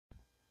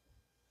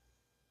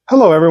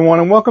Hello everyone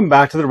and welcome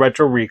back to the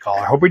Retro Recall.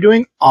 I hope you're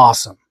doing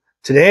awesome.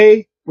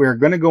 Today we're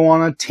going to go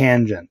on a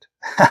tangent.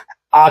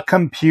 A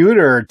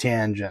computer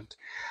tangent.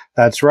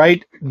 That's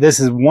right. This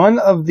is one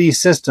of the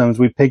systems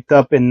we picked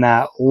up in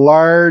that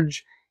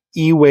large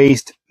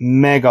e-waste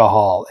mega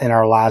haul in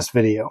our last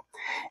video.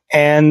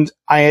 And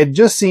I had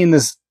just seen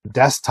this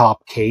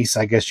desktop case,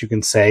 I guess you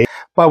can say.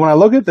 But when I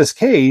look at this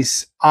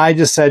case, I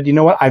just said, you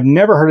know what? I've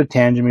never heard of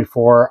Tangent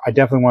before. I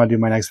definitely want to do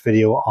my next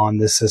video on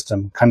this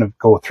system, kind of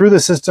go through the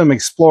system,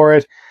 explore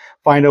it,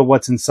 find out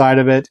what's inside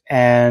of it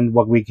and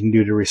what we can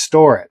do to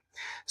restore it.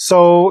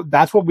 So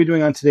that's what we're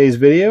doing on today's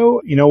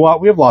video. You know what?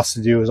 We have lots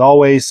to do as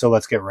always, so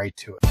let's get right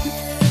to it.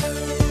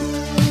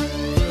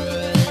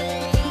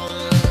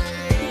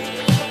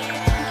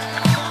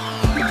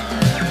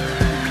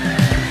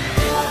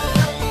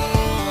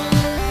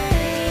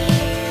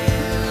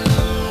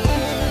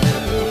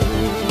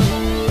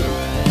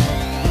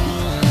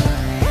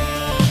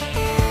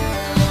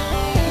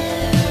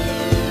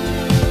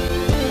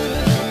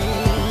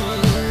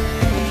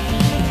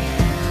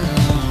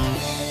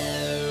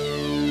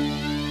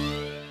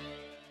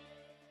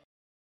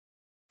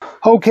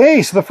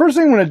 Okay, so the first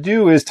thing I'm going to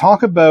do is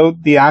talk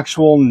about the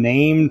actual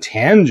name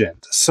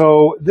Tangent.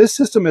 So this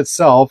system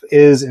itself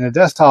is in a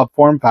desktop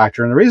form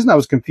factor, and the reason I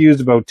was confused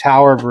about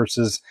tower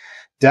versus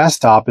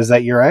desktop is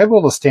that you're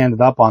able to stand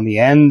it up on the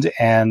end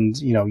and,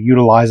 you know,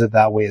 utilize it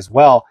that way as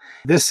well.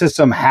 This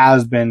system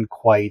has been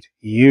quite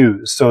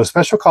used. So a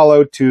special call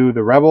out to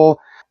the Rebel.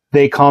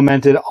 They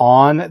commented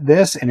on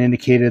this and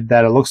indicated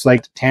that it looks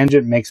like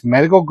Tangent makes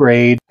medical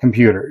grade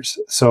computers.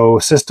 So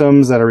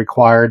systems that are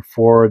required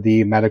for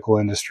the medical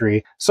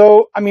industry.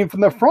 So, I mean, from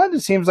the front,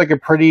 it seems like a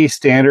pretty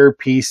standard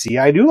PC.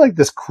 I do like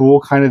this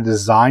cool kind of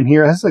design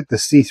here. It has like the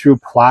see-through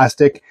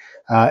plastic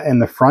in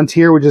the front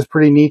here, which is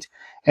pretty neat.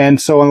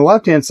 And so on the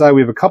left-hand side, we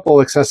have a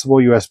couple accessible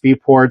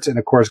USB ports and,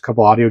 of course, a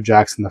couple audio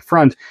jacks in the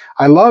front.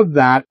 I love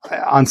that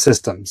on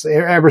systems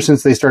ever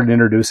since they started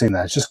introducing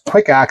that. It's just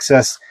quick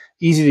access,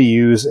 easy to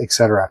use,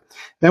 etc.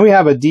 Then we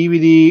have a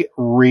DVD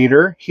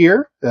reader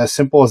here. As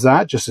simple as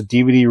that, just a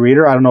DVD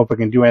reader. I don't know if it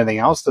can do anything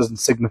else. Doesn't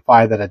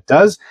signify that it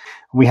does.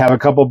 We have a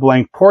couple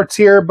blank ports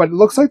here, but it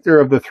looks like they're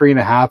of the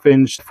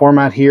 3.5-inch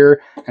format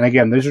here. And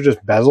again, these are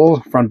just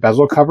bezel, front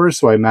bezel covers.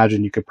 So I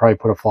imagine you could probably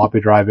put a floppy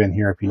drive in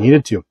here if you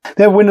needed to.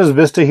 They have Windows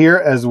Vista here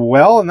as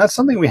well. And that's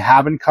something we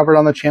haven't covered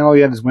on the channel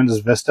yet is Windows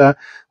Vista.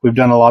 We've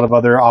done a lot of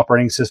other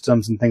operating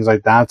systems and things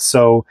like that.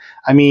 So,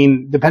 I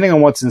mean, depending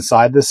on what's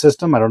inside the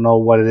system, I don't know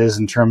what it is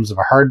in terms of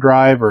a hard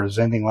drive or is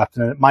anything left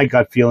in it. My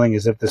gut feeling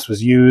is if this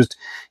was used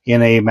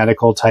in a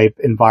medical type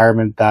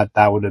environment, that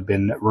would have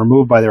been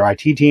removed by their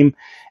IT team.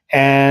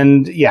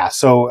 And yeah,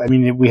 so, I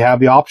mean, we have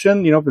the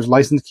option, you know, if there's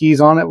license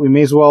keys on it, we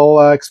may as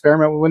well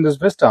experiment with Windows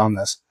Vista on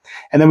this.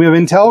 And then we have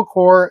Intel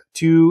Core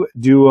 2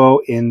 Duo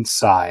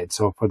inside,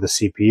 so for the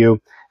CPU.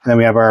 And then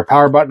we have our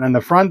power button in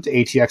the front,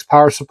 ATX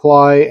power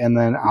supply, and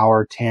then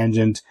our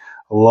Tangent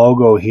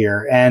logo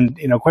here. And,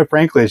 you know, quite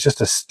frankly, it's just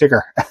a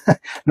sticker.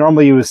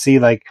 Normally you would see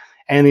like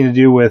anything to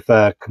do with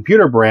a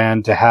computer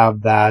brand to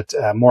have that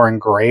more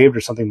engraved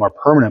or something more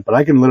permanent, but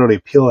I can literally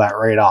peel that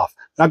right off.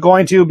 Not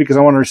going to because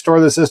I want to restore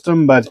the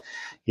system, but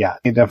yeah,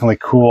 definitely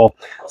cool.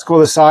 Let's go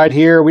to the side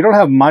here. We don't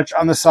have much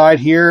on the side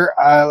here.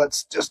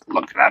 Let's just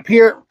look it up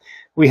here.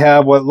 We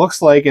have what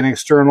looks like an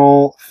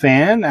external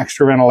fan,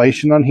 extra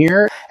ventilation on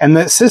here. And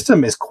the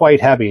system is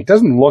quite heavy. It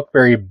doesn't look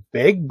very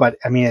big, but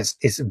I mean,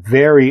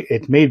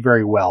 it's made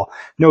very well.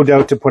 No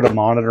doubt to put a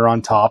monitor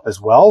on top as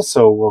well.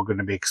 So we're going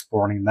to be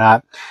exploring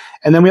that.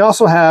 And then we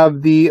also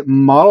have the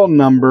model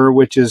number,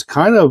 which is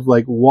kind of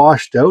like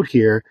washed out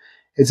here.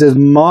 It says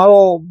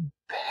model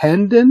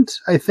pendant,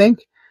 I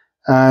think.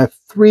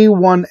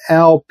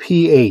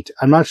 31LP8.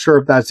 I'm not sure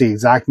if that's the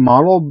exact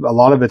model. A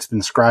lot of it's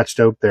been scratched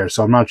out there,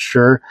 so I'm not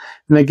sure.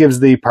 And it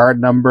gives the part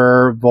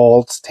number,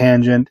 volts,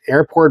 Tangent,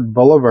 Airport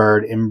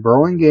Boulevard in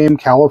Burlingame,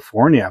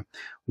 California.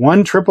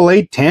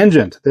 18888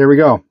 Tangent. There we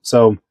go.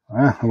 So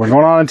we're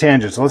going on a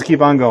tangent, so let's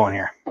keep on going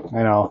here.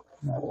 I know,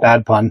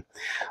 bad pun.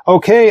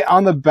 Okay,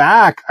 on the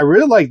back, I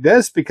really like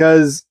this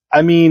because,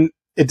 I mean,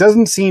 it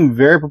doesn't seem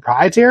very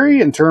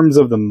proprietary in terms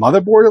of the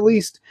motherboard, at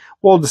least.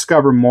 We'll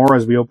discover more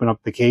as we open up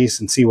the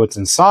case and see what's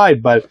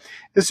inside, but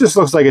this just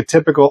looks like a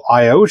typical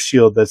I/O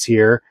shield that's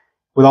here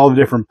with all the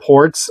different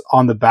ports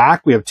on the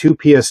back. We have two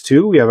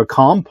PS2, we have a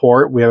COM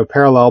port, we have a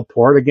parallel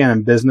port. Again,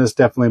 in business,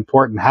 definitely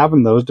important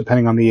having those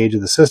depending on the age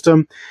of the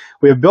system.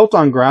 We have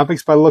built-on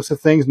graphics by the looks of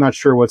things, not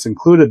sure what's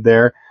included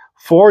there.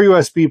 4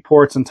 USB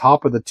ports on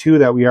top of the 2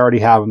 that we already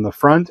have in the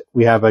front.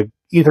 We have a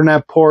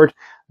Ethernet port.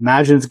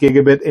 Imagine it's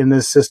gigabit in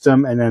this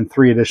system, and then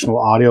 3 additional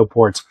audio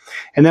ports.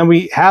 And then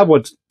we have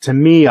what, to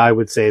me, I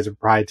would say is a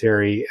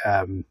proprietary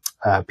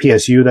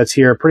PSU that's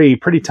here,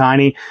 pretty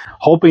tiny.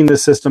 Hoping the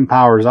system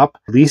powers up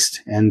at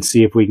least and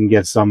see if we can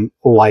get some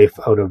life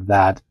out of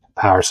that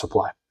power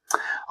supply.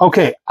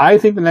 Okay, I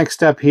think the next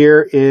step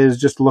here is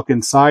just to look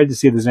inside to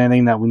see if there's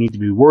anything that we need to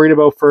be worried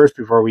about first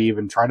before we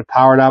even try to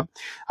power it up.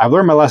 I've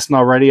learned my lesson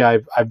already.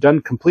 I've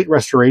done complete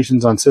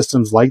restorations on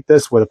systems like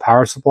this with a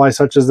power supply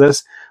such as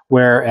this,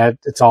 where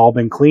it's all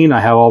been clean.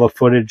 I have all the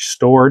footage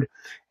stored.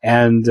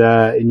 And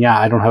yeah,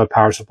 I don't have a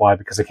power supply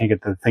because I can't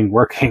get the thing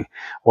working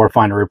or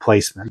find a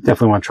replacement.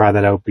 Definitely want to try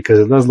that out because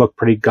it does look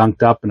pretty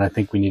gunked up, and I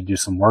think we need to do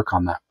some work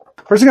on that.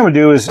 First thing I'm going to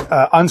do is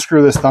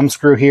unscrew this thumb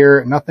screw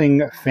here.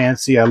 Nothing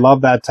fancy. I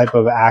love that type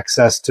of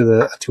access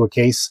to a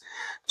case.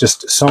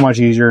 Just so much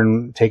easier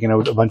than taking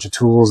out a bunch of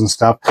tools and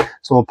stuff.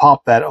 So we'll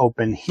pop that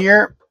open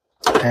here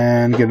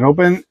and get it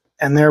open.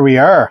 And there we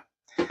are.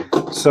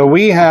 So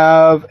we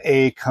have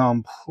a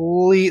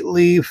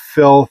completely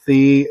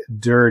filthy,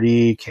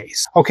 dirty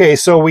case. Okay,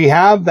 so we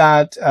have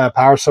that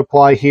power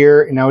supply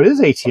here. Now it is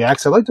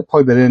ATX. I'd like to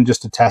plug that in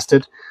just to test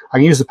it. I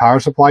can use the power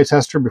supply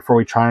tester before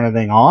we try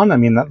anything on. I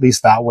mean, at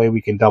least that way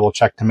we can double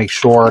check to make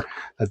sure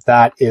that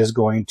that is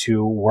going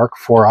to work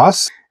for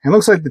us. It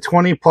looks like the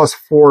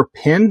 20+4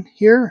 pin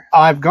here.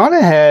 I've gone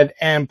ahead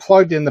and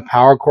plugged in the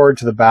power cord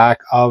to the back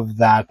of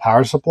that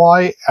power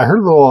supply. I heard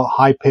a little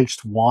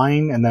high-pitched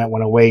whine and then it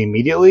went away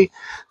immediately.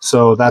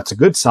 So that's a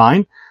good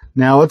sign.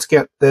 Now let's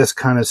get this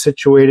kind of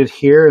situated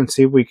here and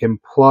see if we can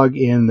plug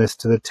in this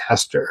to the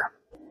tester.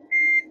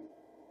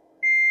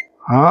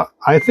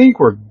 I think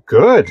we're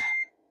good.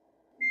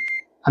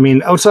 I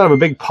mean, outside of a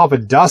big puff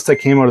of dust that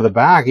came out of the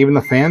back, even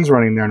the fan's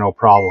running there, no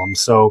problem.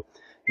 So,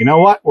 you know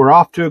what? We're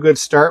off to a good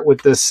start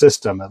with this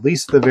system, at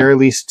least at the very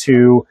least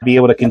to be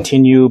able to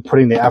continue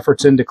putting the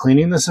efforts into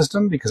cleaning the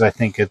system, because I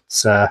think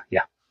it's,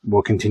 yeah,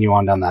 we'll continue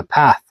on down that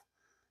path.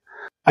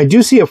 I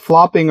do see a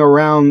flopping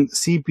around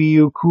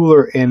CPU,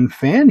 cooler, and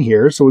fan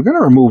here, so we're going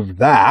to remove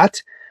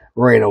that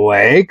right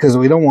away because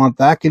we don't want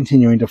that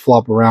continuing to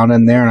flop around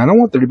in there, and I don't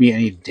want there to be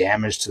any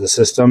damage to the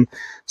system,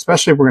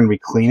 especially if we're going to be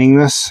cleaning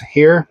this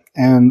here.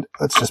 And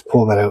let's just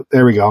pull that out.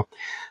 There we go.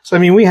 So, I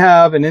mean, we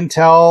have an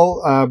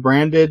Intel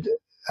branded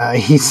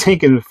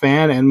heatsink and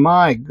fan, and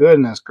my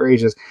goodness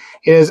gracious,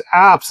 it is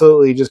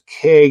absolutely just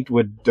caked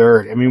with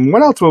dirt. I mean,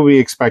 what else would we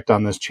expect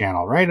on this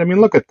channel, right? I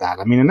mean, look at that.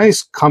 I mean, a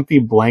nice comfy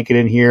blanket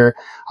in here.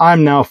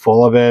 I'm now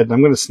full of it.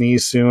 I'm going to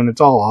sneeze soon.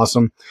 It's all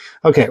awesome.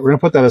 Okay, we're going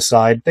to put that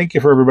aside. Thank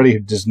you for everybody who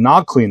does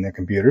not clean their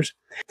computers.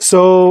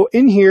 So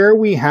in here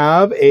we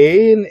have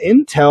an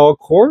Intel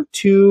Core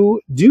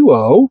 2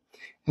 Duo,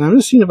 and I'm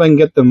just seeing if I can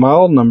get the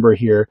model number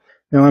here.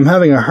 Now, I'm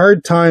having a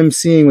hard time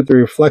seeing with the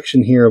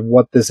reflection here of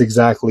what this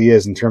exactly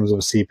is in terms of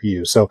a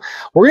CPU. So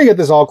we're going to get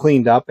this all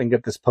cleaned up and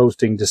get this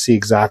posting to see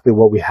exactly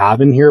what we have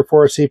in here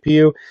for a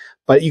CPU.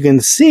 But you can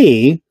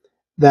see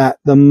that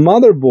the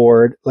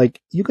motherboard,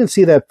 like you can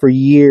see that for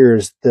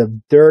years, the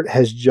dirt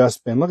has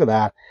just been, look at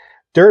that.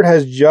 Dirt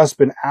has just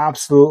been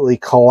absolutely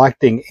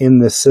collecting in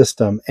the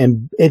system,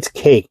 and it's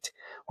caked.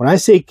 When I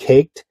say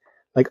caked,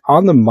 like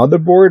on the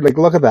motherboard, like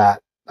look at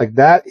that. Like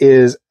that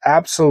is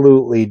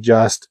absolutely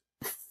just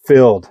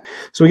filled.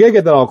 So we got to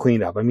get that all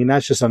cleaned up. I mean,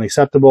 that's just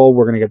unacceptable.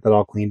 We're going to get that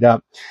all cleaned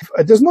up.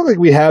 It doesn't look like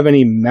we have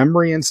any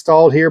memory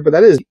installed here, but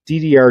that is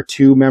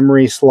DDR2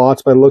 memory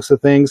slots by the looks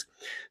of things.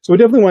 So we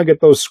definitely want to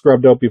get those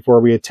scrubbed out before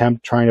we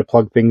attempt trying to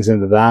plug things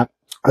into that.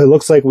 It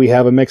looks like we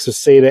have a mix of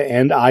SATA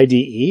and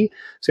IDE.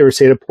 So our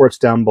SATA ports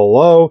down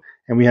below,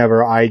 and we have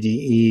our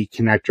IDE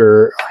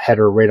connector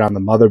header right on the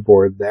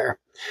motherboard there.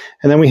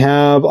 And then we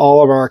have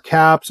all of our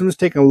caps. I'm just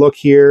taking a look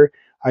here.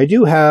 I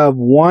do have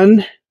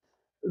one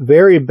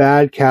very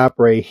bad cap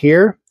right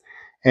here,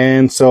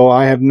 and so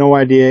I have no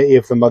idea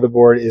if the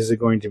motherboard is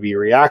going to be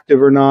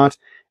reactive or not.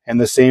 And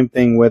the same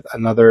thing with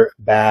another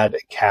bad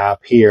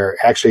cap here,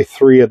 actually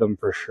 3 of them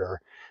for sure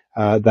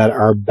that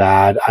are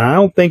bad. And I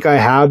don't think I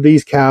have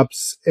these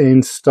caps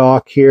in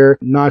stock here.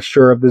 Not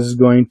sure if this is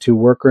going to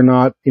work or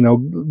not. You know,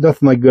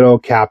 nothing like good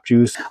old cap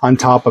juice on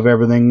top of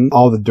everything,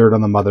 all the dirt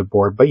on the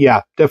motherboard. But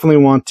yeah,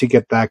 definitely want to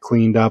get that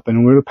cleaned up,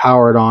 and we're going to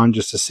power it on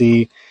just to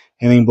see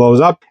anything blows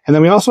up. And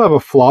then we also have a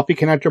floppy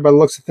connector by the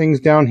looks of things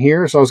down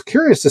here. So I was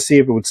curious to see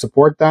if it would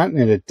support that, and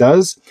it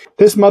does.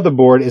 This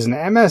motherboard is an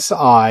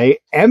MSI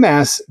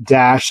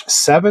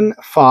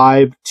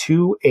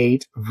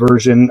MS-7528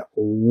 version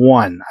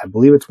 1. I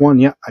believe it's 1.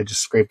 Yeah, I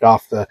just scraped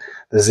off the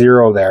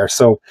 0 there.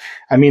 So,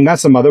 I mean,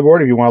 that's a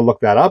motherboard. If you want to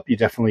look that up, you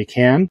definitely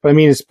can. But I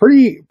mean, it's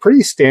pretty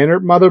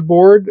standard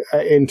motherboard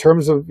in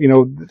terms of, you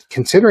know,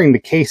 considering the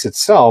case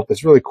itself.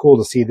 It's really cool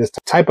to see this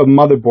type of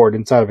motherboard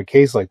inside of a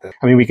case like this.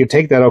 I mean, we could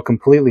take that out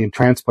completely and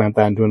transplant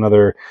that into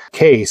another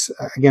case.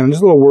 Again, I'm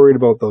just a little worried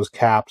about those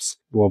caps.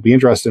 We'll be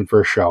interested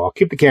for a show. I'll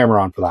keep the camera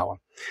on for that one.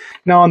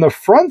 Now on the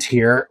front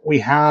here, we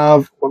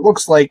have what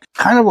looks like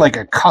kind of like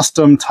a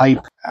custom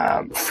type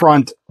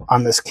front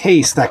on this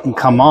case that can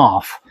come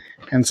off.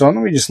 And so let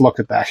me just look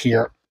at that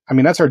here. I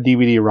mean, that's our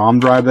DVD-ROM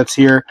drive that's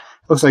here. It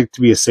looks like to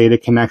be a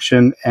SATA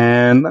connection.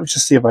 And let's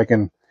just see if I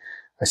can,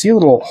 I see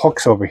little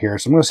hooks over here.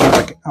 So I'm going to see if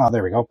I can, oh,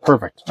 there we go.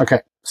 Perfect.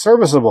 Okay.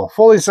 serviceable,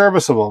 fully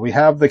serviceable. We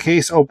have the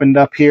case opened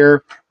up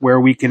here where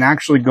we can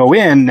actually go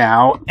in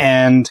now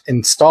and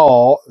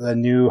install the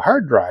new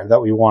hard drive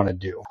that we want to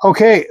do.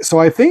 Okay, so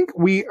I think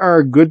we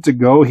are good to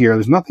go here.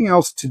 There's nothing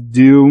else to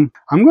do.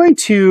 I'm going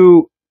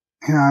to,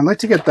 I'd like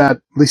to get that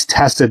at least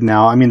tested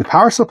now. I mean, the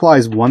power supply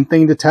is one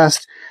thing to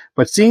test,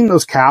 but seeing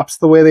those caps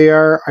the way they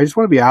are, I just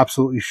want to be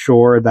absolutely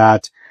sure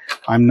that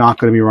I'm not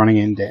going to be running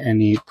into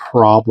any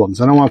problems.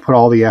 I don't want to put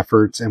all the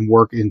efforts and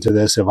work into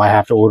this if I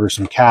have to order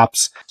some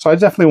caps. So I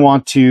definitely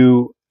want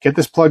to get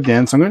this plugged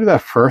in. So I'm going to do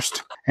that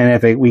first. And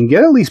if we can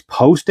get at least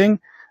posting,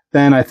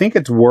 then I think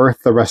it's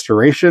worth the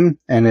restoration.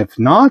 And if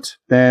not,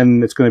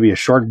 then it's going to be a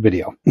short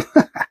video.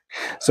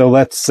 So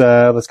let's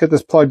get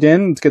this plugged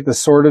in. Let's get this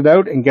sorted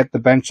out and get the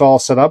bench all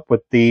set up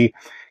with the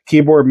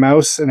keyboard,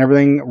 mouse, and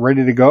everything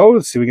ready to go.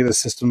 Let's see if we get the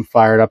system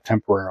fired up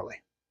temporarily.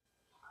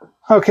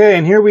 Okay,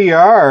 and here we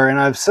are, and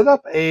I've set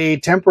up a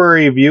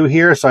temporary view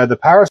here. So I have the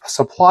power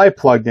supply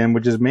plugged in,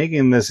 which is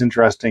making this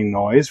interesting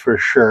noise for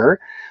sure.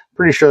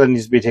 Pretty sure that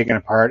needs to be taken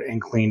apart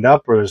and cleaned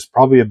up, or there's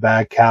probably a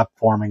bad cap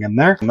forming in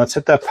there. And let's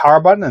hit that power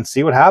button and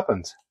see what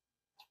happens.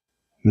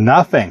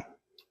 Nothing.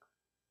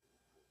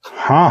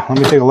 Huh, let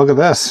me take a look at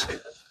this.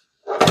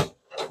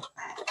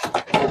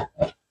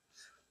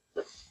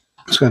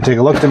 Just going to take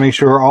a look to make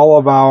sure all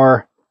of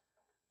our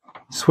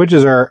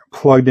switches are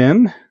plugged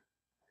in.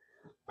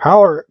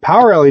 Power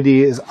LED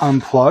is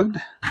unplugged,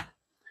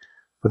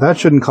 but that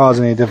shouldn't cause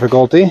any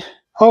difficulty.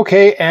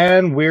 Okay,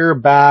 and we're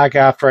back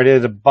after I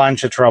did a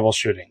bunch of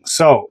troubleshooting.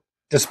 So,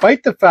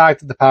 despite the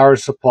fact that the power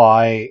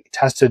supply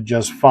tested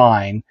just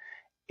fine,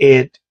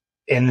 and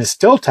is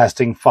still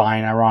testing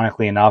fine,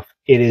 ironically enough,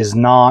 it is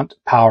not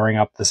powering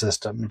up the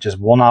system. It just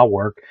will not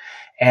work.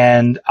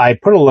 And I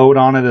put a load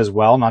on it as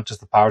well, not just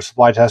the power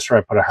supply tester.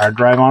 I put a hard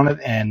drive on it,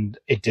 and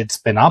it did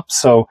spin up.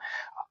 So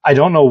I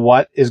don't know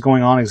what is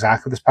going on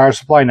exactly with this power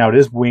supply. Now, it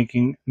is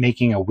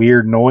making a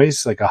weird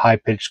noise, like a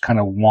high-pitched kind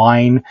of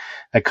whine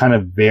that kind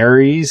of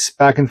varies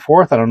back and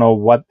forth. I don't know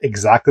what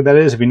exactly that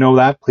is. If you know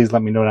that, please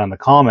let me know down in the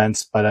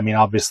comments. But, I mean,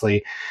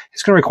 obviously,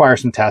 it's going to require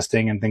some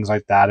testing and things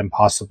like that, and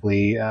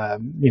possibly,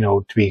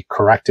 to be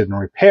corrected and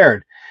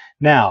repaired.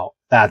 Now,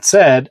 that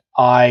said,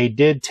 I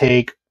did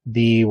take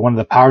one of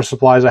the power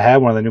supplies I had,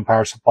 one of the new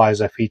power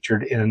supplies I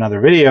featured in another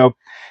video,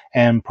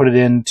 and put it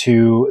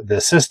into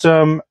the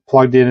system,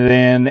 plugged it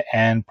in,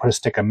 and put a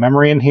stick of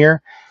memory in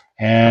here.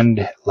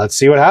 And let's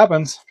see what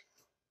happens.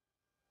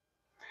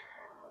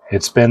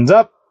 It spins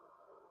up.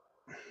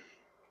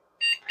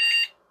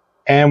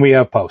 And we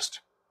have post.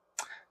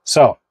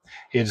 So,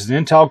 it's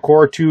an Intel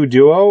Core 2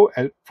 Duo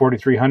at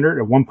 4300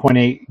 at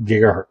 1.8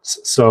 gigahertz.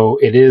 So,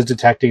 it is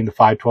detecting the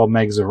 512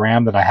 megs of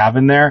RAM that I have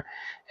in there.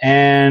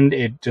 And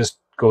it just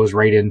goes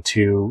right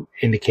into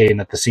indicating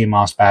that the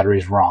CMOS battery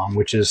is wrong,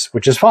 which is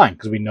fine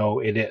because we know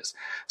it is.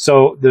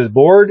 So the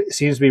board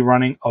seems to be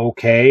running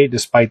okay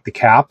despite the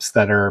caps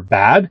that are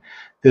bad.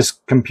 This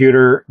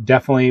computer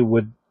definitely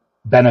would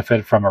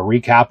benefit from a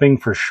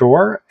recapping for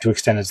sure to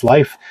extend its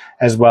life,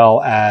 as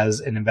well as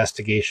an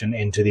investigation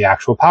into the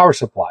actual power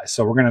supply.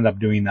 So we're going to end up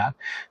doing that.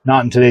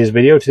 Not in today's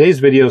video. Today's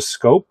video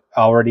scope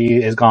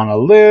already has gone a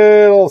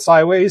little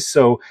sideways.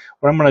 So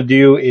what I'm going to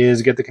do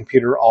is get the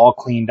computer all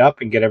cleaned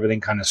up and get everything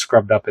kind of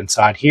scrubbed up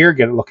inside here,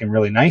 get it looking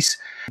really nice,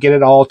 get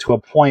it all to a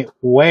point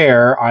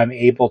where I'm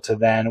able to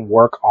then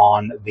work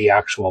on the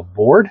actual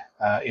board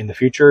in the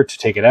future to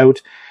take it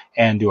out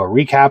and do a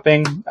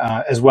recapping,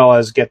 as well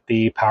as get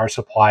the power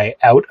supply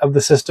out of the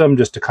system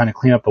just to kind of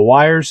clean up the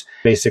wires,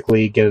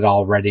 basically get it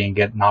all ready and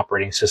get an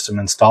operating system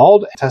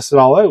installed, test it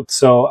all out.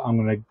 So I'm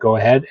going to go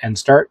ahead and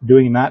start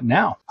doing that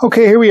now.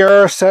 Okay, here we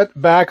are set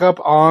back up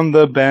on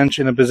the bench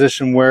in a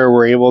position where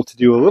we're able to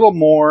do a little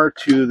more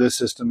to the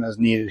system as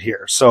needed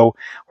here. So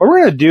what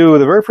we're going to do,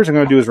 the very first thing I'm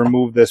going to do is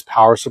remove this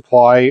power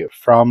supply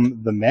from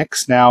the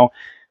mix. Now,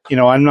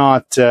 I'm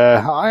not,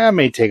 I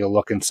may take a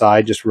look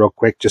inside just real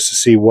quick just to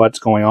see what's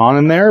going on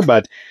in there,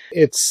 but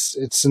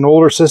it's an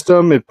older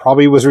system. It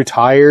probably was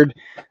retired,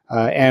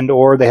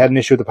 or they had an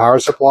issue with the power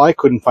supply,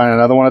 couldn't find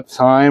another one at the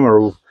time,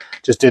 or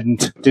just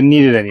didn't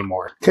need it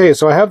anymore. Okay,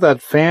 so I have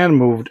that fan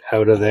moved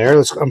out of there.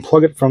 Let's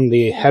unplug it from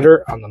the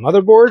header on the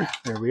motherboard.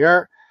 There we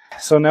are.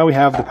 So now we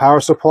have the power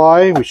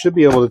supply. We should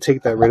be able to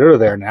take that right out of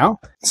there now.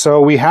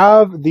 So we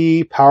have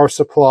the power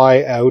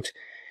supply out.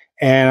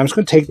 And I'm just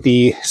going to take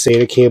the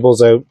SATA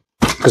cables out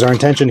because our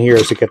intention here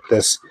is to get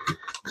this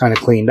kind of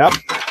cleaned up.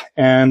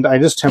 And I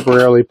just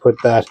temporarily put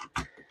that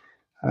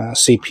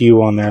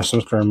CPU on there. So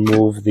I'm just going to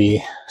remove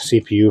the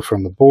CPU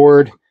from the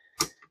board,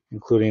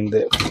 including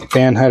the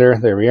fan header.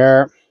 There we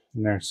are.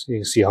 And there, so you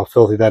can see how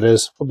filthy that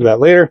is. We'll do that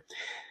later.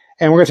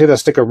 And we're going to take that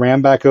stick of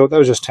RAM back out. That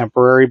was just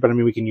temporary, but I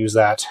mean, we can use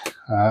that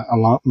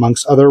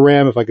amongst other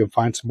RAM if I can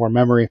find some more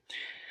memory.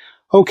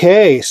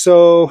 Okay,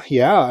 so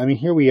yeah, I mean,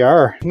 here we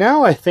are.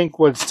 Now I think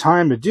what it's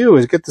time to do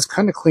is get this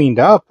kind of cleaned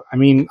up. I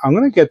mean, I'm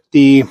going to get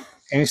the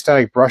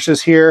anti-static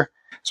brushes here.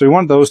 So we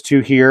want those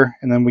two here,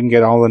 and then we can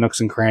get all the nooks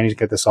and crannies,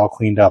 get this all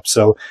cleaned up.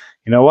 So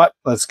you know what?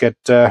 Let's get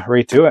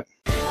right to it.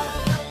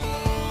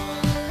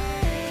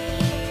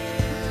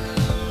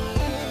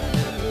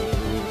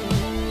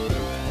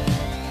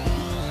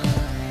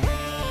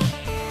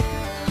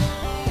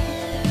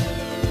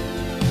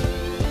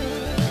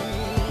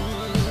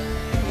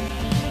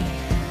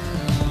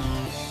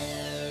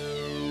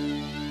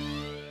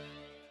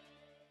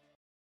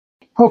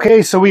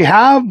 Okay, so we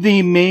have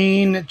the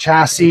main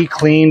chassis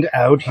cleaned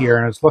out here,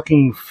 and it's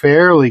looking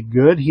fairly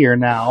good here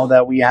now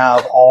that we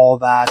have all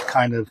that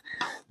kind of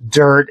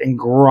dirt and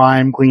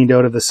grime cleaned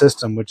out of the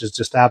system, which is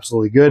just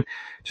absolutely good.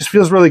 Just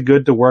feels really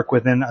good to work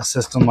within a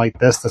system like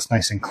this that's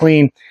nice and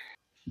clean.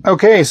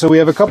 Okay, so we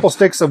have a couple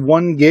sticks of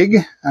 1 gig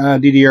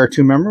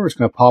DDR2 memory. We're just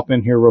going to pop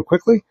in here real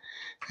quickly.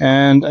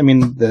 And I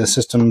mean, the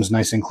system's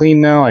nice and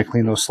clean now. I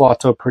cleaned those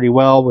slots up pretty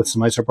well with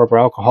some isopropyl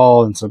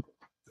alcohol and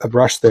a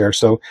brush there.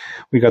 So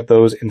we got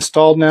those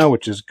installed now,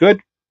 which is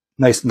good,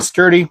 nice and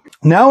sturdy.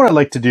 Now what I'd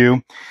like to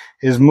do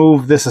is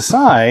move this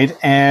aside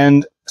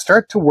and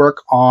start to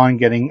work on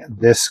getting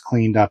this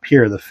cleaned up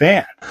here, the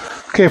fan.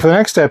 Okay, for the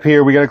next step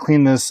here, we got to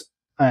clean this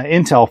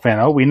Intel fan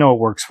out. We know it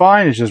works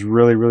fine. It's just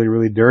really, really,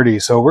 really dirty.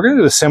 So we're going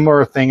to do a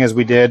similar thing as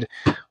we did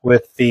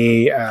with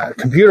the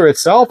computer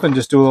itself and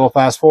just do a little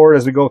fast forward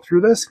as we go through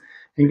this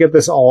and get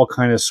this all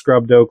kind of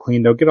scrubbed out,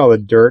 cleaned out, get all the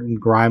dirt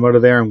and grime out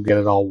of there and get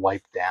it all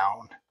wiped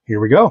down. Here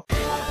we go.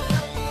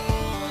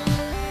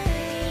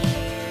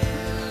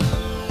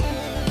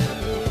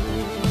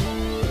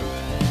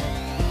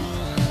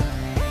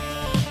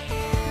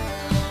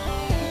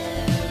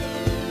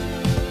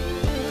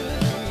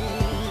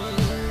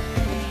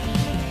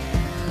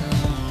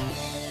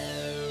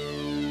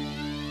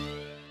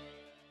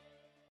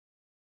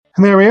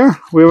 And there we are.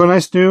 We have a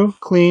nice new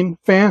clean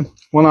fan.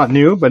 Well, not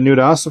new, but new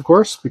to us, of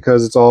course,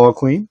 because it's all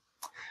clean.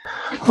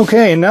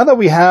 Okay, now that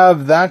we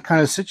have that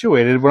kind of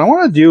situated, what I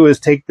want to do is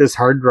take this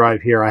hard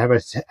drive here. I have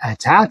a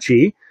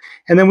Hitachi,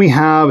 and then we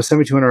have a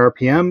 7200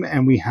 RPM,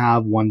 and we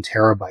have 1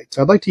 terabyte.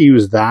 So I'd like to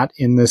use that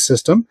in this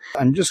system.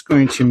 I'm just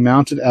going to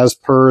mount it as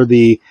per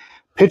the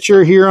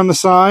picture here on the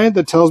side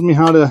that tells me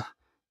how to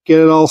get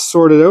it all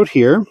sorted out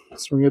here.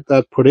 So we get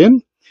that put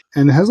in.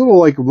 And it has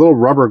little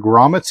rubber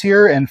grommets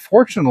here, and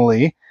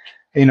fortunately,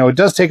 you know, it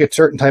does take a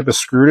certain type of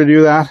screw to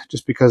do that,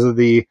 just because of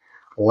the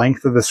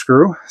length of the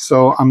screw.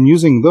 So I'm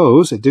using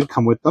those. It did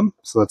come with them,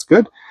 so that's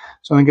good.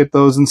 So I'm going to get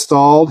those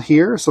installed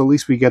here. So at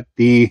least we get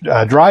the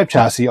drive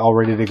chassis all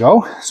ready to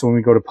go. So when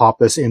we go to pop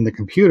this in the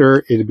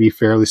computer, it'll be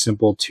fairly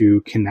simple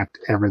to connect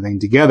everything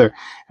together.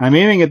 And I'm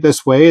aiming it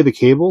this way, the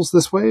cables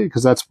this way,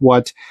 because that's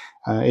what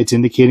it's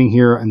indicating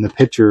here in the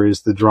picture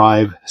is the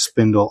drive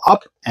spindle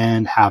up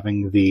and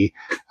having the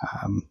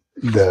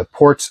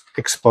ports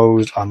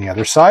exposed on the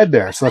other side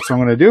there. So that's what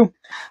I'm going to do.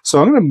 So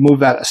I'm going to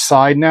move that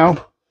aside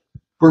now.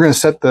 We're going to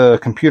set the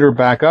computer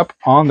back up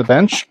on the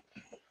bench.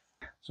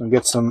 So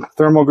get some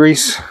thermal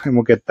grease and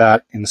we'll get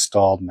that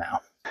installed now.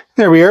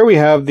 There we are. We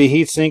have the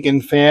heatsink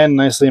and fan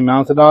nicely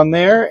mounted on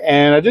there.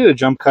 And I did a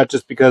jump cut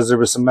just because there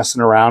was some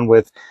messing around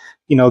with,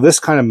 you know, this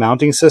kind of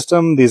mounting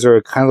system. These are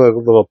kind of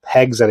like little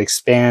pegs that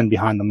expand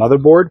behind the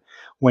motherboard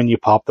when you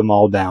pop them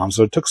all down.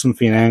 So it took some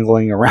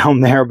finagling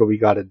around there, but we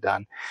got it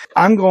done.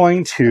 I'm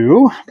going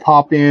to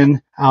pop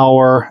in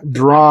our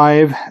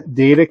drive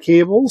data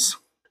cables.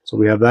 So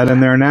we have that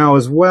in there now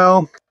as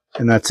well.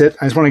 And that's it.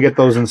 I just want to get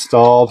those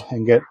installed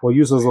and we'll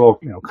use those little,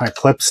 kind of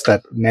clips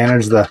that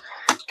manage the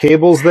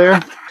cables there.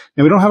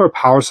 And we don't have our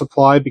power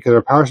supply because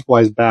our power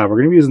supply is bad. We're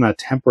going to be using that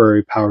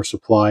temporary power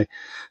supply.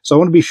 So I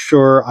want to be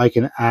sure I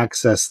can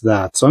access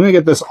that. So I'm going to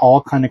get this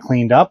all kind of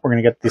cleaned up. We're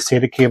going to get the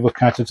SATA cable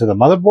connected to the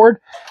motherboard,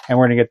 and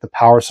we're going to get the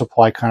power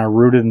supply kind of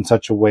routed in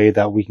such a way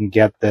that we can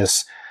get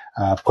this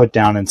put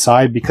down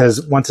inside,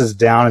 because once it's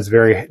down, it's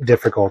very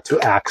difficult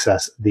to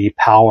access the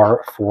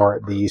power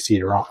for the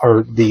CD-ROM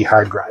or the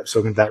hard drive. So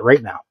we're going to do that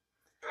right now.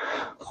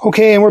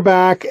 Okay, and we're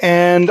back,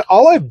 and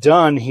all I've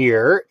done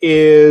here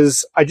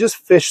is I just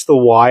fished the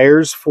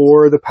wires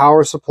for the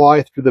power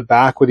supply through the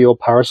back where the old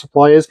power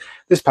supply is.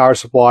 This power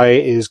supply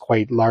is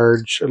quite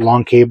large,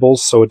 long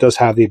cables, so it does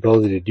have the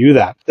ability to do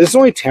that. This is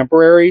only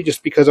temporary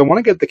just because I want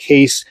to get the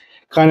case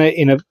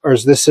kind of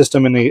this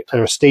system in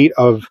a state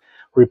of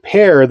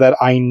repair that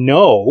I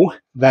know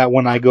that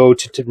when I go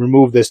to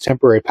remove this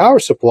temporary power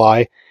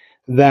supply,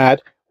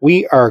 that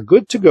we are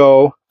good to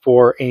go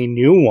for a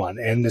new one.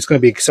 And it's going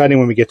to be exciting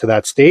when we get to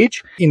that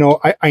stage.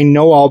 I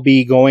know I'll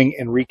be going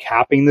and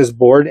recapping this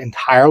board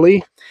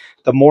entirely.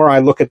 The more I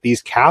look at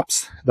these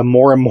caps, the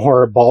more and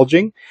more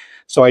bulging.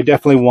 So I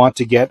definitely want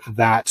to get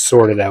that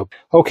sorted out.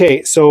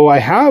 Okay, so I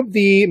have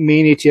the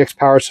main ATX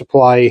power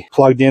supply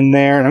plugged in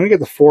there, and I'm going to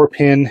get the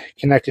 4-pin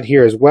connected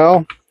here as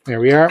well.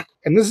 There we are.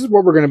 And this is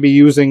what we're going to be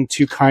using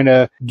to kind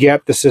of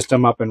get the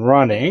system up and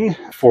running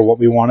for what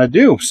we want to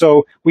do.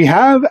 So we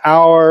have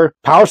our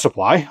power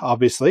supply,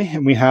 obviously,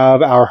 and we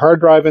have our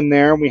hard drive in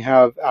there, and we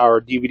have our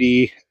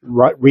DVD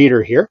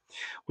reader here.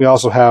 We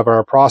also have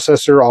our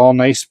processor, all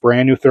nice,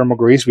 brand new thermal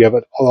grease. We have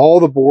all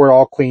the board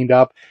all cleaned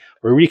up.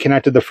 We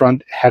reconnected the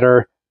front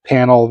header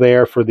panel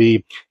there for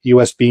the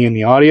USB and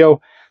the audio.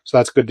 So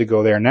that's good to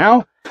go there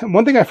now.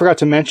 One thing I forgot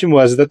to mention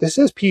was that this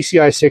says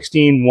PCI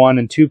 16, 1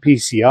 and 2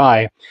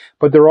 PCI,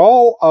 but they're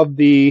all of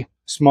the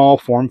small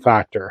form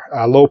factor,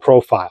 low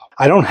profile.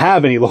 I don't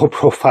have any low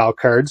profile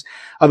cards.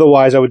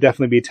 Otherwise, I would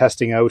definitely be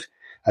testing out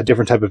a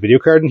different type of video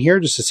card in here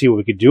just to see what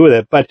we could do with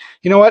it. But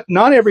you know what?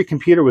 Not every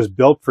computer was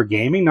built for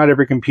gaming. Not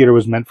every computer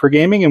was meant for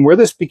gaming. And where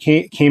this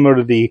came out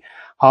of the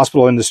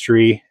hospital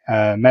industry,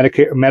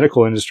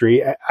 medical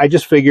industry, I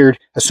just figured,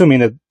 assuming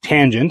that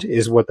Tangent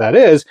is what that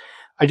is,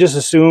 I just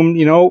assumed,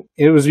 you know,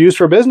 it was used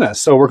for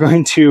business. So we're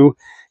going to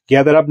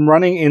get that up and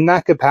running in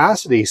that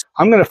capacity.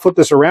 I'm going to flip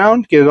this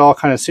around, get it all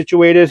kind of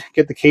situated,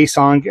 get the case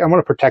on. I'm going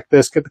to protect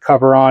this, get the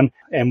cover on,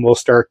 and we'll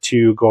start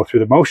to go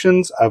through the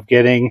motions of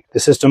getting the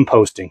system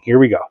posting. Here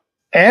we go.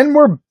 And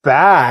we're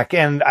back,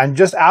 and I'm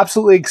just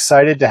absolutely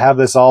excited to have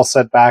this all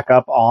set back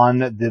up on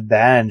the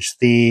bench.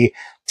 The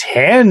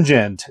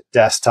Tangent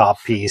desktop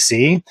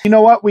PC. You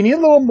know what? We need a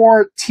little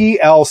more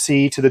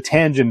TLC to the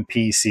Tangent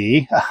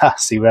PC.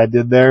 See what I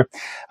did there?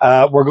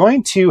 We're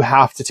going to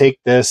have to take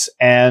this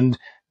and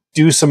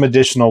do some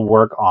additional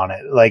work on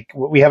it. Like,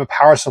 we have a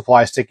power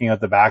supply sticking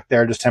out the back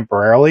there just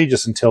temporarily,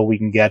 just until we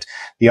can get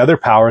the other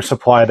power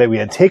supply that we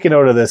had taken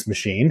out of this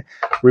machine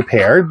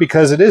repaired,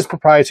 because it is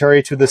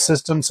proprietary to the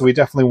system. So we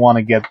definitely want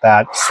to get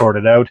that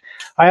sorted out.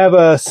 I have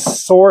a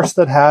source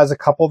that has a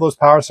couple of those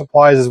power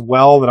supplies as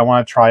well that I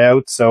want to try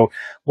out. So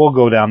we'll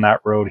go down that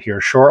road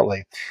here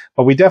shortly.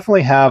 But we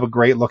definitely have a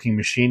great looking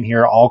machine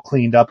here, all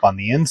cleaned up on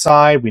the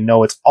inside. We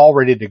know it's all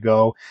ready to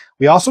go.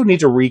 We also need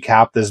to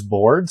recap this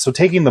board. So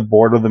taking the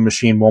board of the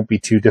machine won't be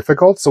too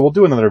difficult. So we'll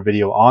do another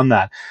video on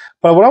that.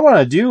 But what I want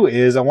to do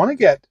is I want to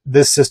get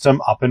this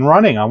system up and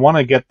running. I want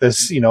to get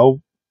this, you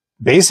know,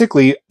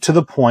 basically to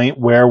the point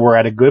where we're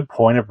at a good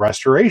point of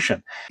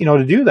restoration. You know,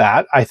 to do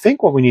that, I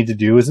think what we need to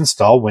do is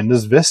install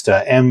Windows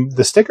Vista. And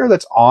the sticker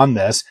that's on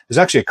this, there's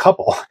actually a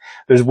couple.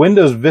 There's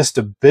Windows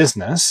Vista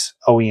Business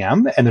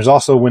OEM, and there's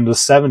also a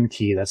Windows 7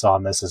 key that's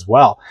on this as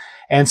well.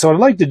 And so what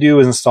I'd like to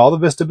do is install the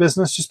Vista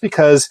Business, just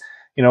because,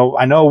 you know,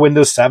 I know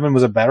Windows 7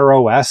 was a better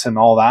OS and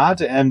all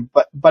that,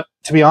 but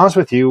to be honest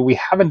with you, we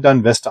haven't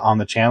done Vista on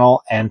the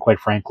channel, and quite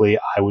frankly,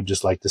 I would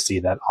just like to see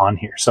that on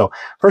here. So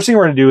first thing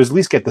we're going to do is at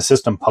least get the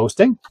system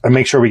posting and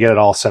make sure we get it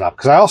all set up,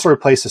 because I also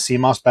replaced the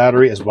CMOS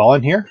battery as well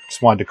in here.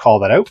 Just wanted to call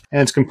that out,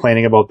 and it's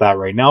complaining about that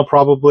right now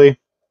probably.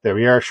 There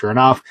we are, sure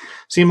enough.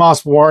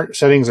 CMOS warrant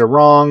settings are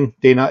wrong,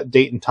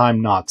 date and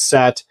time not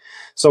set.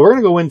 So we're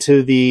going to go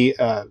into the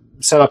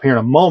setup here in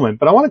a moment,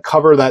 but I want to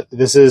cover that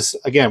this is,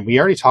 again, we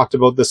already talked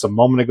about this a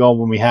moment ago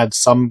when we had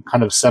some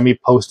kind of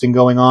semi-posting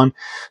going on.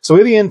 So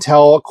we have the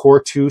Intel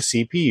Core 2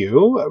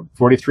 CPU,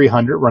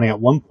 4300, running at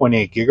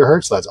 1.8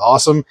 gigahertz. So that's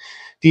awesome.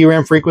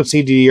 DRAM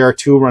frequency,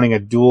 DDR2 running a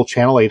dual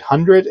channel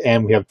 800,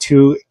 and we have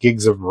 2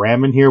 gigs of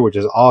RAM in here, which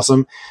is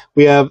awesome.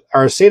 We have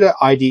our SATA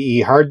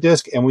IDE hard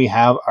disk, and we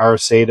have our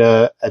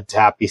SATA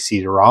ADAPI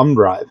CD-ROM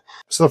drive.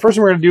 So the first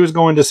thing we're going to do is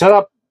go into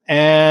setup,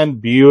 and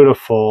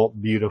beautiful,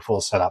 beautiful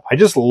setup. I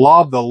just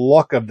love the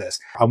look of this.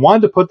 I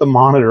wanted to put the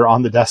monitor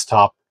on the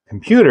desktop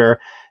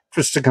computer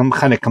just to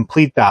kind of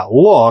complete that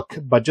look,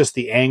 but just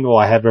the angle,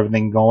 I have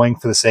everything going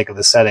for the sake of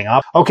the setting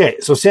up. Okay,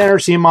 so standard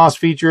CMOS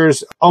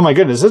features. Oh my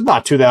goodness, it's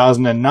not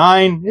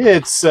 2009,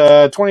 it's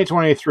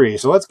 2023.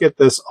 So let's get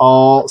this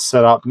all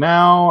set up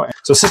now.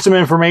 So system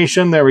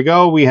information, there we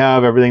go. We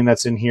have everything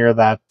that's in here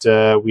that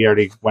we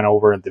already went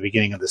over at the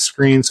beginning of the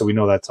screen, so we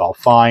know that's all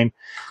fine.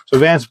 So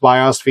advanced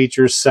BIOS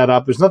features set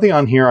up. There's nothing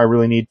on here I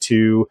really need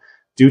to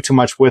do too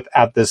much with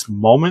at this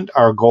moment.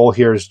 Our goal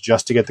here is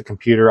just to get the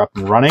computer up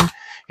and running.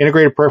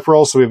 Integrated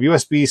peripherals, so we have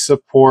USB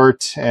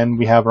support, and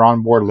we have our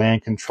onboard LAN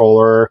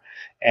controller,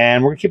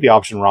 and we're going to keep the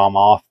option ROM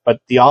off,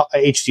 but the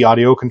HD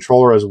audio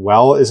controller as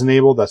well is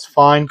enabled. That's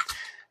fine.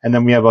 And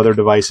then we have other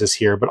devices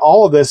here, but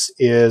all of this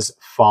is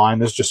fine.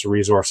 There's just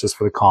resources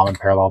for the common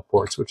parallel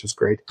ports, which is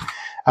great.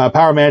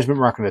 Power management,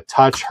 we're not going to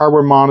touch.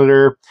 Hardware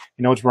monitor,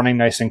 you know, it's running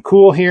nice and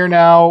cool here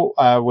now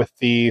with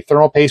the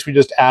thermal paste we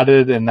just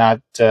added, and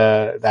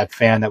that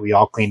fan that we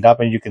all cleaned up,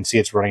 and you can see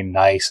it's running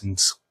nice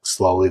and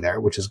slowly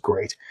there, which is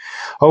great.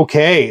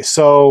 Okay,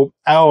 so,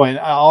 oh, and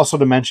also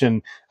to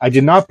mention, I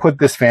did not put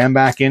this fan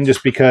back in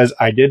just because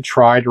I did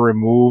try to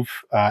remove,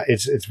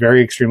 it's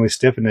very extremely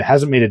stiff and it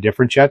hasn't made a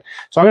difference yet.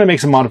 So I'm going to make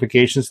some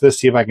modifications to this,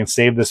 see if I can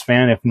save this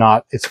fan. If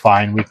not, it's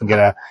fine. We can get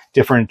a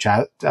different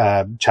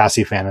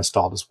chassis fan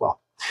installed as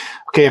well.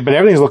 Okay, but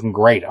everything's looking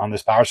great on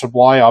this power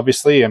supply,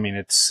 obviously. I mean,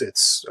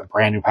 it's a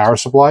brand new power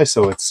supply,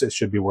 so it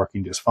should be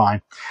working just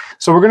fine.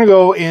 So we're going to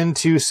go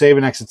into save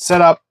and exit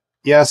setup.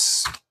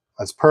 Yes.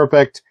 That's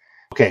perfect.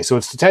 Okay, so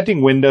it's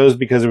detecting Windows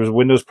because there was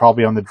Windows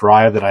probably on the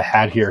drive that I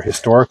had here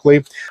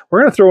historically. We're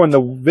going to throw in the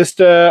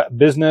Vista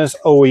Business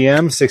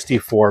OEM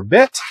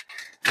 64-bit,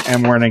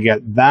 and we're going to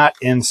get that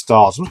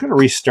installed. So I'm going to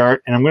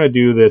restart, and I'm going to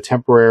do the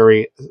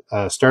temporary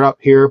startup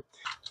here.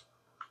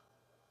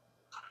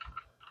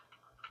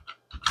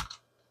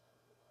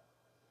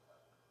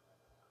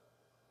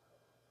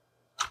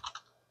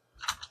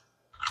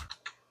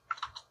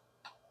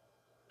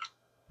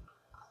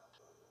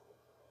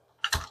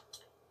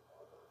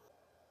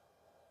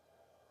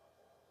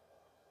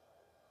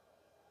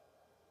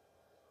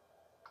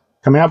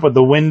 Coming up with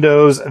the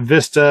Windows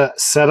Vista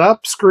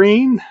setup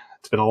screen.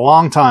 It's been a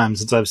long time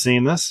since I've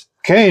seen this.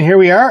 Okay, and here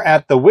we are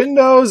at the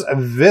Windows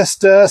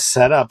Vista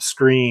setup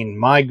screen.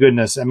 My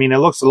goodness. I mean, it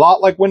looks a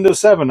lot like Windows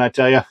 7, I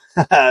tell you,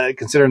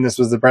 considering this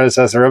was the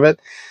predecessor of it.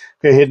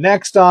 Okay, hit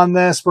next on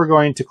this. We're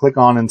going to click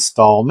on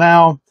install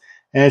now.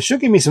 And it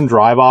should give me some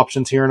drive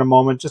options here in a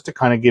moment, just to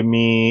kind of give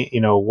me, you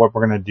know, what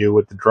we're going to do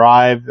with the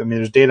drive. I mean,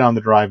 there's data on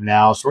the drive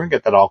now, so we're going to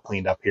get that all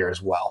cleaned up here as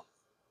well.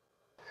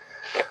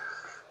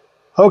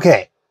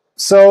 Okay.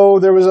 So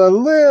there was a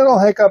little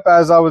hiccup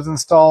as I was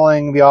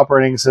installing the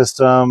operating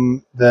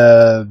system.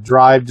 The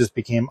drive just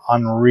became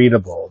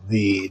unreadable.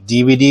 The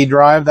DVD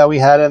drive that we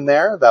had in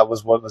there, that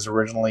was what was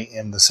originally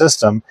in the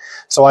system.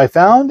 So I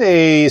found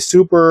a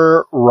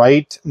Super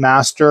Write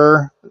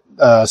Master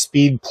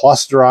Speed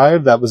Plus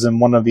drive that was in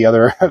one of the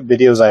other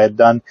videos I had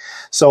done.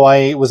 So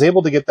I was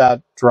able to get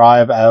that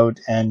drive out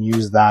and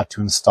use that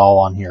to install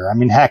on here. I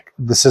mean, heck,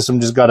 the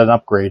system just got an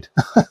upgrade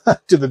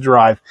to the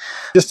drive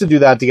just to do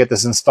that, to get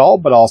this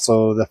installed, but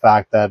also the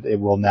fact that it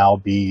will now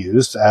be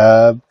used,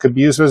 could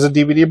be used as a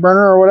DVD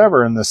burner or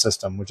whatever in the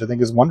system, which I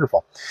think is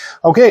wonderful.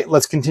 Okay,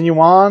 let's continue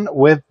on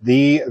with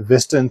the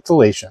Vista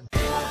installation.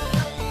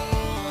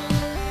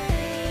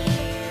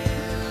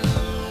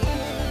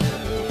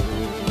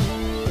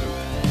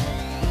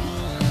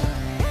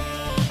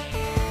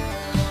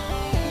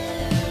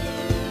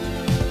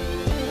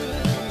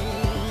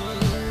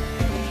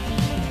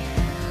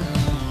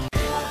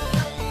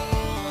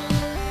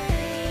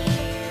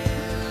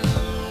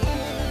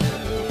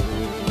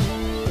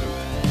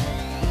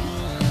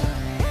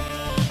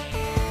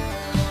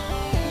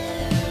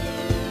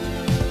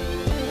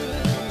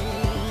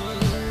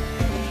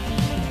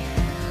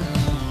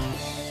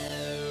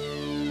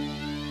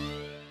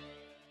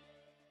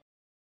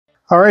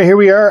 All right, here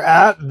we are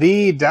at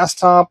the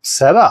desktop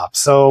setup.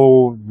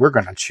 So we're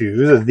going to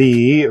choose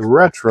the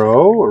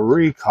Retro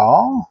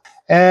Recall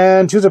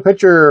and choose a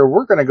picture.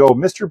 We're going to go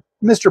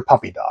Mr.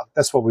 Puppy Dog.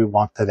 That's what we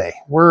want today.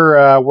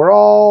 We're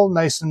all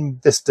nice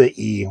and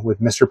Vista-y with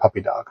Mr.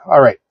 Puppy Dog.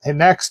 All right, hit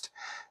next.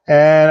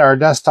 And our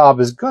desktop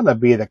is going to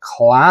be the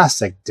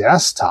classic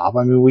desktop.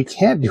 I mean, we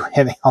can't do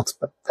anything else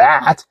but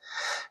that.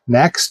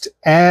 Next,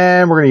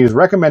 and we're going to use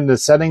recommended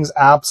settings.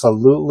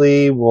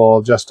 Absolutely. We'll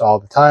adjust all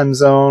the time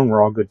zone.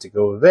 We're all good to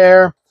go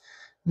there.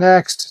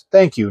 Next,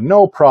 thank you.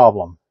 No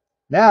problem.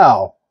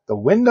 Now, the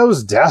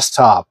Windows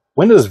desktop,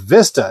 Windows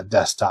Vista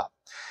desktop.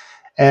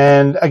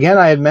 And again,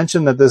 I had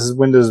mentioned that this is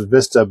Windows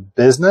Vista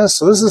Business.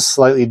 So this is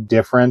slightly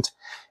different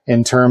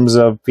in terms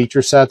of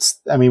feature sets.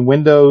 I mean,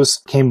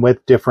 Windows came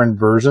with different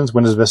versions,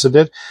 Windows Vista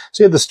did.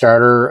 So you had the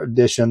starter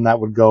edition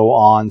that would go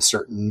on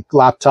certain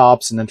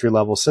laptops and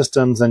entry-level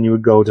systems. Then you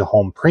would go to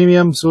Home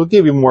Premium. So it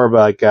gave you more of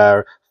like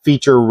a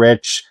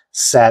feature-rich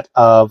set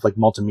of like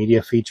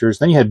multimedia features.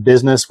 Then you had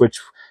Business,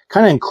 which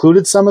kind of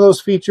included some of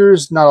those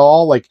features, not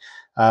all, like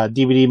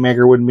DVD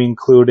Maker wouldn't be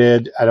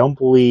included. I don't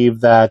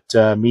believe that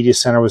Media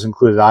Center was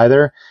included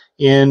either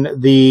in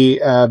the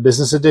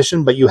business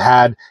edition, but you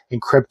had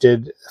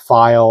encrypted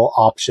file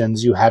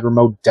options, you had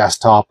remote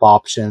desktop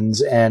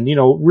options, and, you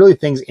know, really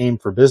things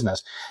aimed for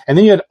business. And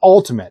then you had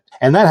Ultimate,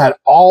 and that had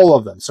all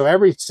of them. So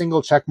every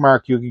single check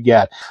mark you could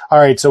get. All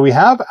right, so we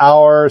have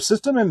our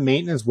System and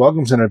Maintenance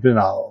Welcome Center. It's been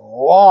a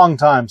long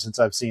time since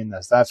I've seen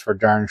this, that's for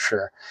darn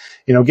sure.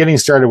 You know, getting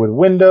started with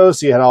Windows,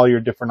 so you had all your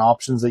different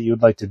options that you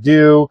would like to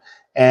do.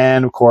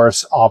 And of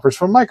course, offers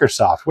from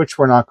Microsoft, which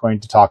we're not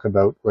going to talk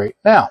about right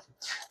now.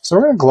 So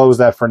we're going to close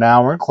that for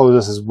now. We're going to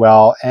close this as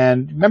well.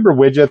 And remember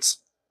widgets.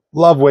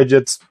 Love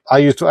widgets. I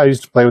used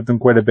to play with them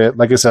quite a bit.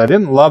 Like I said, I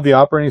didn't love the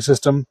operating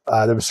system.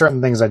 There were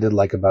certain things I did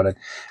like about it.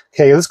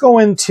 Okay, let's go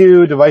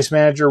into Device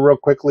Manager real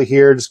quickly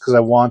here, just because I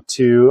want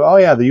to. Oh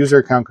yeah, the user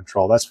account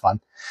control. That's fun.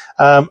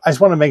 I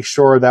just want to make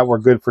sure that we're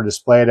good for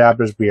display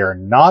adapters. We are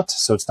not,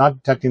 so it's not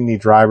detecting the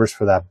drivers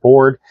for that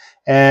board.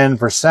 And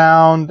for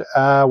sound,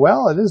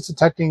 well, it is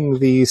detecting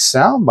the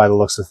sound by the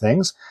looks of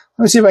things.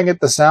 Let me see if I can get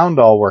the sound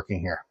all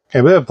working here.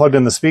 Okay, we have plugged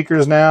in the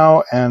speakers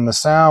now, and the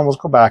sound. Let's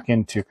go back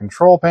into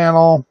Control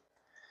Panel.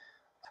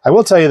 I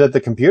will tell you that the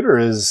computer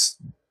is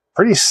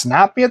pretty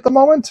snappy at the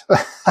moment.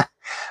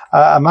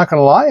 I'm not going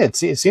to lie. It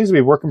seems to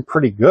be working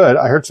pretty good.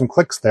 I heard some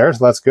clicks there,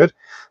 so that's good.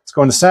 Let's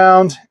go into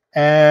Sound,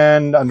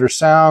 and under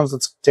Sounds,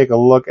 let's take a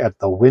look at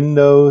the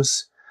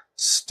Windows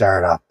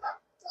Startup.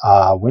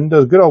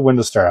 Good old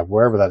Windows Startup,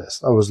 wherever that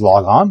is. Oh, it was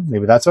Log On.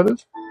 Maybe that's what it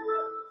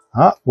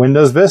is.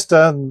 Windows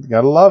Vista.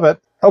 Gotta love it.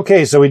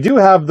 Okay, so we do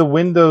have the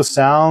Windows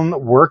sound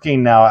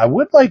working now. I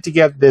would like to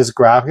get this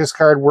graphics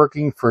card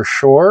working for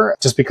sure,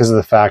 just because of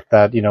the fact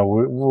that, you know,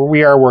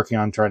 we are working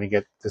on trying to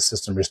get the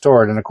system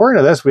restored. And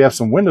according to this, we have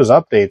some Windows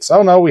updates.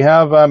 Oh no, we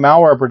have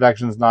malware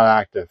protection is not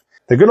active.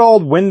 The good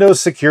old Windows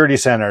Security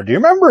Center. Do you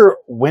remember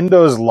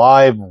Windows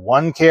Live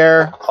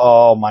OneCare?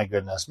 Oh my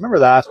goodness, remember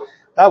that?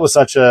 That was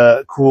such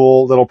a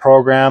cool little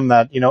program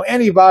that, you know,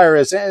 any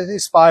virus, any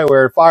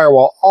spyware,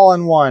 firewall, all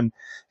in one.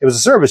 it was a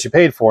service you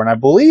paid for. And I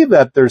believe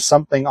that there's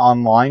something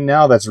online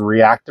now that's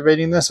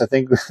reactivating this. I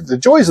think the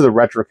joys of the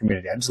retro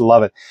community, I just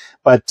love it.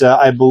 But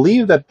I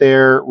believe that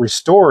they're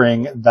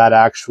restoring that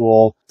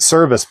actual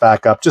service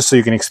back up just so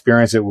you can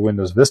experience it with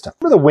Windows Vista.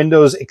 Remember the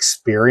Windows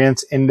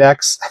Experience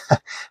Index?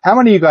 How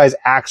many of you guys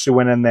actually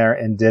went in there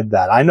and did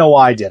that? I know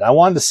I did. I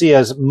wanted to see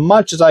as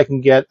much as I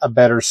can get a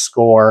better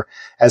score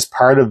as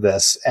part of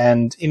this.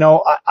 And, you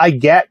know, I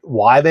get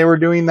why they were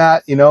doing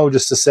that, you know,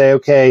 just to say,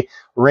 okay,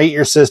 rate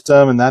your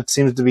system, and that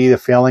seems to be the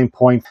failing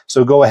point.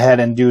 So go ahead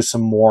and do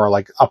some more,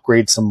 like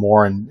upgrade some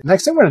more. And the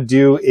next thing I'm going to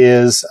do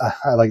is,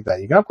 I like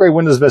that. You can upgrade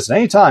Windows Vista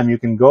anytime. You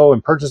can go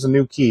and purchase a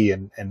new key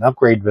and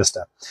upgrade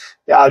Vista.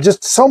 Yeah,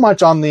 just so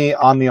much on the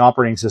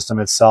operating system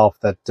itself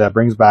that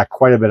brings back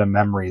quite a bit of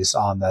memories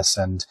on this.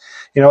 And,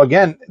 you know,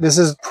 again, this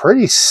is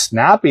pretty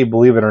snappy,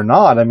 believe it or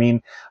not. I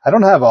mean, I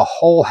don't have a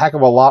whole heck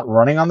of a lot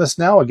running on this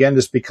now, again,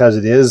 just because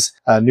it is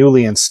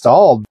newly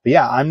installed. But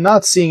yeah, I'm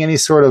not seeing any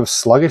sort of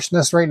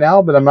sluggishness right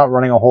now, but I'm not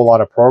running a whole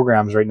lot of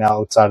programs right now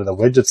outside of the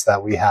widgets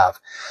that we have.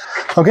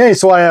 Okay,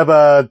 so I have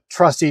a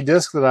trusty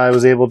disk that I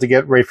was able to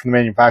get right from the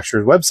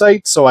manufacturer's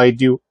website. So I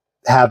do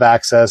have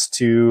access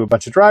to a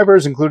bunch of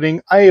drivers,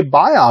 including a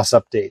BIOS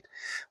update,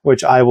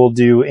 which I will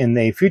do in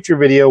a future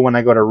video when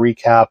I go to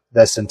recap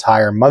this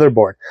entire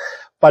motherboard.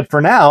 But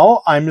for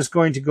now, I'm just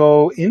going to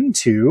go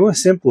into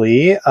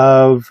simply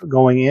of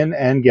going in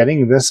and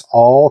getting this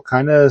all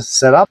kind of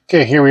set up.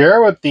 Okay, here we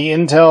are with the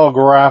Intel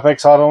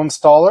Graphics Auto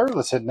Installer.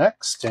 Let's hit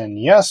next.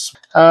 And yes,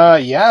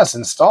 yes,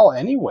 install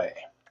anyway.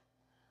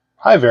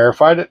 I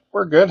verified it.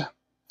 We're good.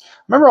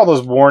 Remember all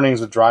those warnings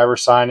with driver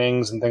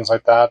signings and things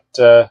like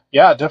that?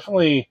 Yeah,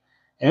 definitely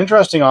an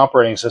interesting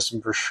operating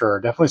system for sure.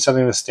 Definitely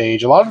setting the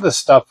stage. A lot of this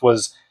stuff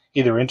was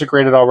either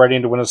integrated already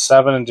into Windows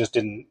 7 and just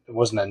it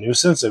wasn't a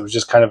nuisance. It was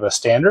just kind of a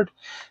standard.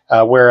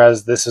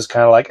 Whereas this is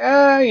kind of like,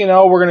 you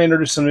know, we're going to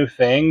introduce some new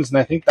things. And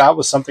I think that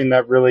was something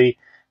that really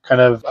kind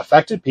of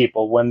affected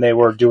people when they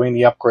were doing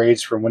the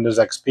upgrades from Windows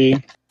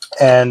XP.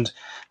 And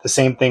the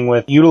same thing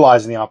with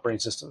utilizing the operating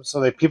system. So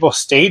that people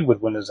stayed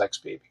with Windows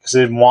XP because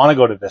they didn't want to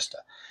go to Vista.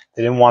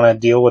 They didn't want to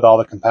deal with all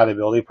the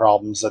compatibility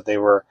problems that they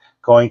were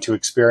going to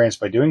experience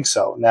by doing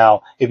so.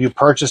 Now, if you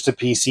purchased a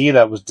PC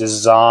that was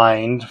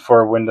designed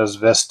for Windows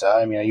Vista,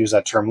 I mean, I use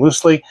that term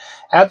loosely,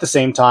 at the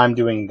same time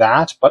doing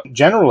that, but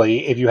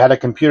generally, if you had a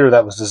computer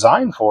that was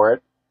designed for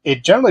it,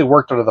 it generally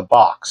worked out of the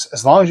box,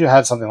 as long as you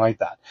had something like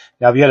that.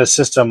 Now, if you had a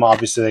system,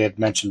 obviously they had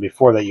mentioned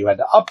before that you had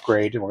to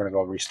upgrade, and we're going to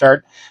go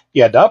restart,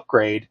 you had to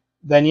upgrade,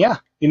 then yeah,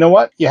 you know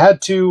what? You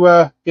had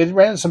to, it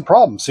ran into some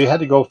problems, so you had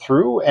to go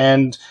through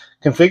and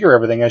configure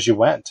everything as you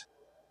went.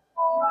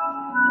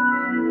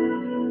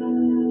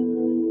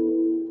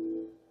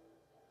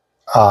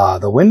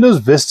 The Windows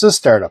Vista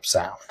startup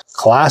sound.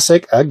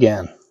 Classic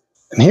again.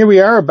 And here we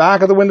are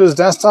back at the Windows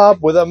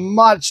desktop with a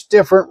much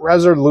different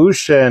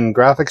resolution,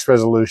 graphics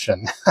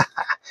resolution.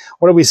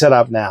 What do we set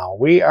up now?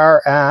 We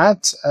are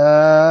at,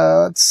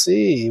 let's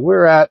see,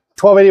 we're at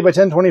 1280 by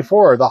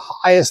 1024, the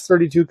highest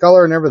 32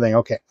 color and everything.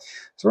 Okay.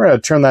 So we're going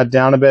to turn that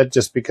down a bit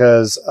just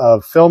because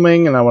of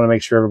filming, and I want to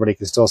make sure everybody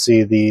can still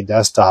see the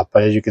desktop.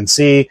 But as you can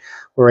see,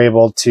 we're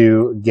able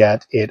to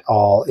get it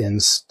all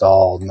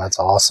installed, and that's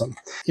awesome.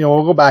 You know,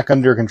 we'll go back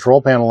under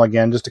control panel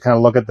again just to kind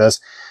of look at this.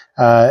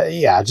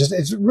 Yeah, just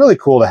it's really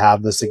cool to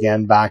have this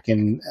again back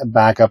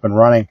up and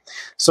running.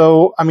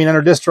 So, I mean,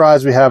 under disk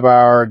drives, we have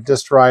our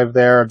disk drive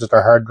there, just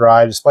our hard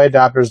drive. Display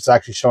adapters, it's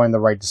actually showing the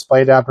right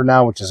display adapter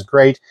now, which is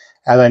great.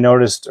 As I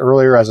noted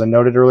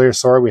earlier,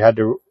 sorry, we had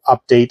to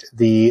update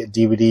the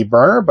DVD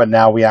burner, but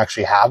now we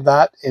actually have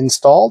that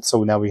installed.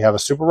 So now we have a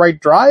SuperWrite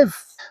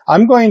drive.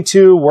 I'm going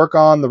to work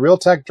on the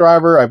Realtek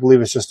driver. I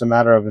believe it's just a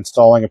matter of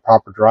installing a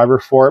proper driver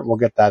for it. We'll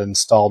get that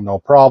installed, no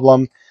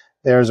problem.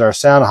 There's our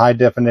sound high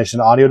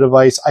definition audio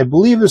device. I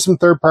believe there's some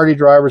third-party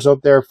drivers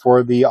out there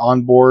for the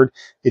onboard.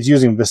 It's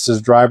using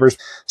Vista's drivers.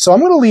 So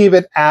I'm going to leave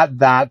it at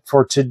that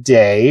for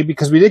today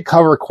because we did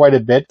cover quite a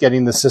bit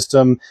getting the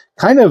system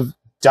kind of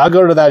dug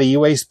out of that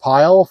e-waste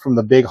pile from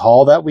the big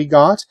haul that we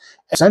got.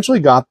 Essentially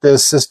got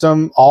this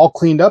system all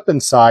cleaned up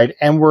inside,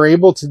 and we're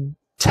able to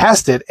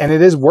test it, and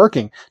it is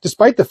working.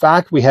 Despite the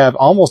fact we have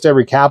almost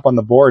every cap on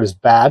the board is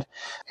bad.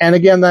 And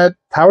again, that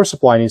power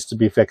supply needs to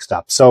be fixed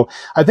up. So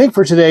I think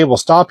for today, we'll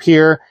stop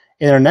here.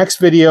 In our next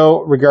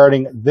video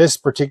regarding this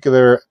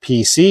particular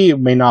PC, it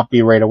may not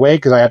be right away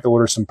because I have to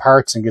order some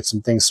parts and get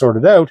some things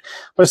sorted out.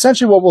 But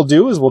essentially what we'll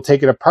do is we'll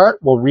take it apart,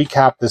 we'll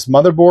recap this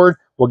motherboard,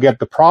 we'll get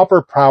the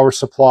proper power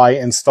supply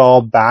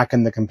installed back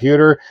in the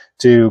computer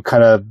to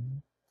kind of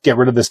get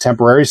rid of this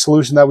temporary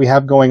solution that we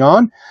have going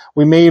on.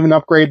 We may even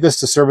upgrade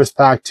this to Service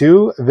Pack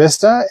 2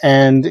 Vista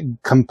and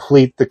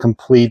complete the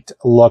complete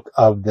look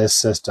of this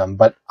system.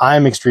 But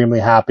I'm extremely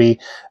happy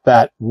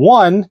that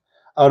one,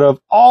 out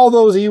of all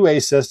those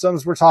e-waste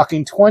systems, we're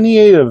talking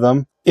 28 of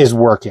them, is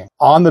working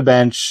on the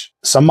bench.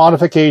 Some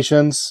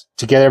modifications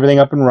to get everything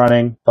up and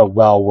running, but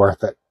well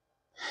worth it.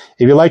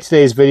 If you liked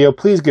today's video,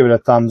 please give it a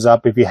thumbs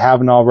up. If you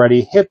haven't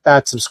already, hit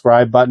that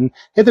subscribe button,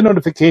 hit the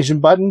notification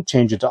button,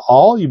 change it to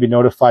all. You'll be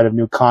notified of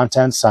new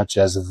content such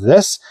as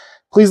this.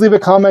 Please leave a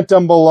comment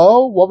down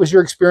below. What was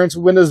your experience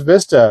with Windows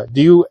Vista?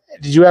 Did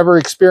you ever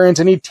experience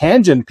any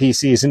Tangent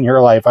PCs in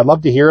your life? I'd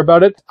love to hear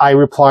about it. I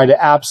reply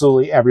to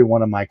absolutely every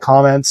one of my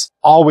comments,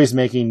 always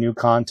making new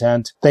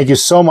content. Thank you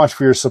so much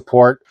for your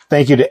support.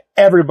 Thank you to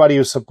everybody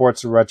who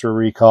supports the Retro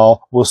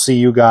Recall. We'll see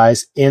you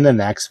guys in the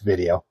next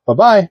video.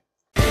 Bye-bye.